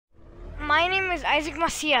My name is Isaac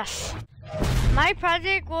Macias. My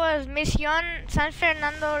project was Misión San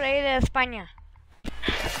Fernando de Espana.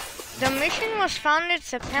 The mission was founded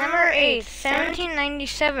September 8,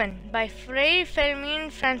 1797 by Fray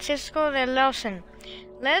Fermín Francisco de Lausen.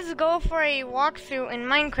 Let's go for a walkthrough in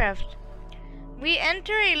Minecraft. We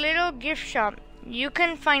enter a little gift shop. You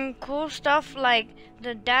can find cool stuff like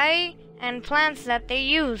the dye and plants that they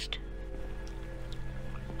used.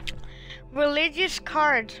 Religious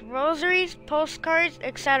cards, rosaries, postcards,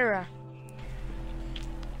 etc.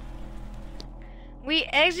 We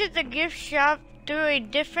exit the gift shop through a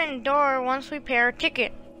different door once we pay our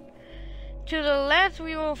ticket. To the left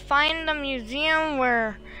we will find the museum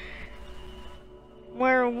where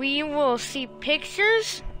we will see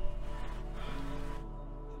pictures,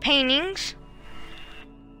 paintings,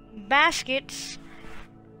 baskets,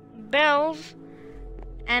 bells,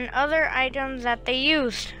 and other items that they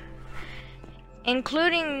used,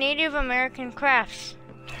 including Native American crafts.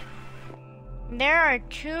 There are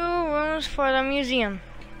 2 rooms for the museum.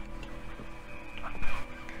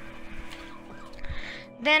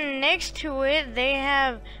 Then next to it, they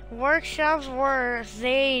have workshops where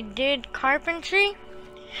they did carpentry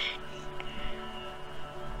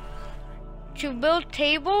to build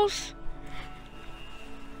tables,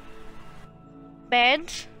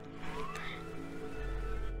 beds,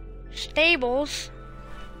 stables,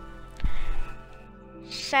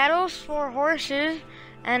 saddles for horses,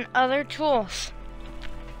 and other tools.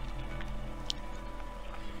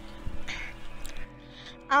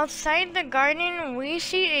 Outside the garden, we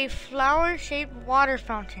see a flower-shaped water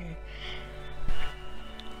fountain.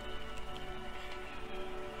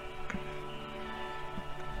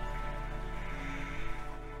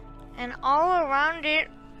 And all around it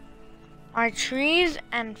are trees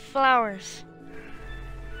and flowers.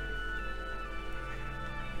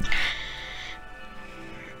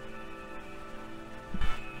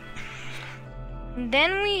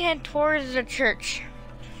 Then we head towards the church.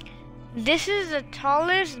 This is the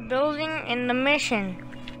tallest building in the mission.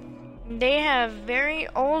 They have very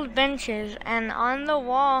old benches, and on the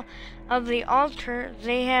wall of the altar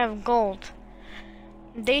they have gold.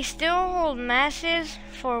 They still hold masses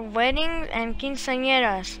for weddings and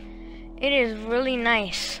quinceañeras. It is really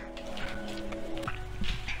nice.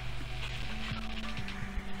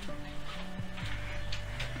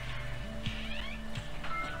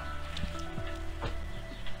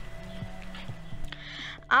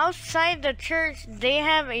 Outside the church, they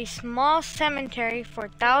have a small cemetery for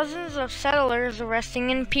thousands of settlers resting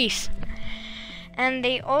in peace. And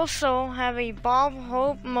they also have a Bob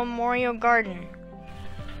Hope Memorial Garden.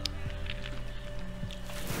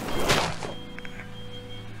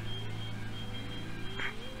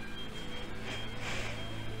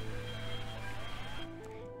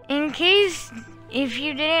 In case if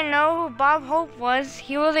you didn't know who Bob Hope was,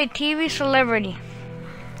 he was a TV celebrity.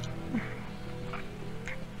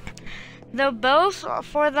 The bells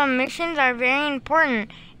for the missions are very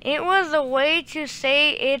important. It was a way to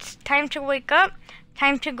say it's time to wake up,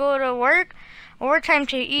 time to go to work, or time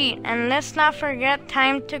to eat. And let's not forget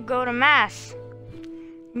time to go to Mass.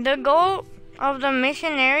 The goal of the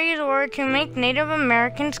missionaries were to make Native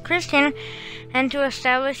Americans Christian and to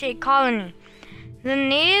establish a colony. The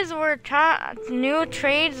natives were taught new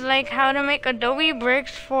trades like how to make adobe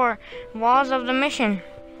bricks for walls of the mission.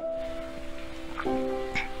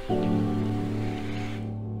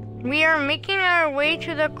 We are making our way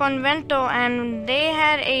to the convento, and they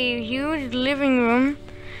had a huge living room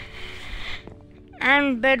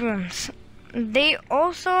and bedrooms. They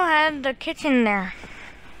also had the kitchen there.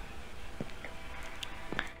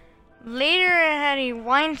 Later it had a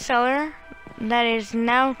wine cellar that is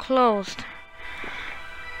now closed.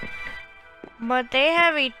 But they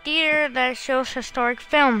have a theater that shows historic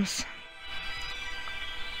films.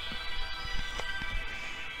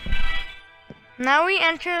 Now we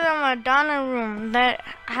enter the Madonna room that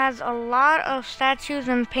has a lot of statues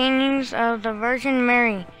and paintings of the Virgin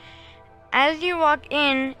Mary. As you walk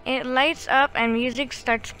in, it lights up and music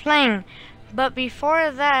starts playing. But before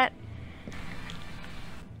that,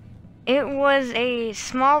 it was a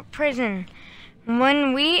small prison.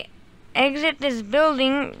 When we exit this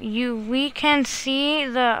building, we can see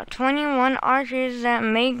the 21 arches that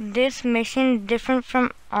make this mission different from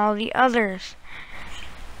all the others.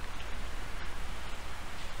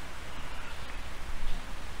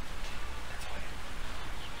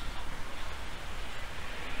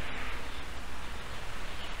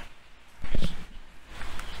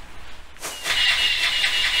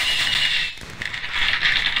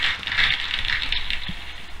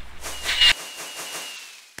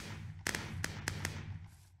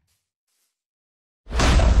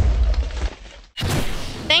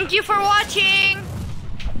 Thank you for watching.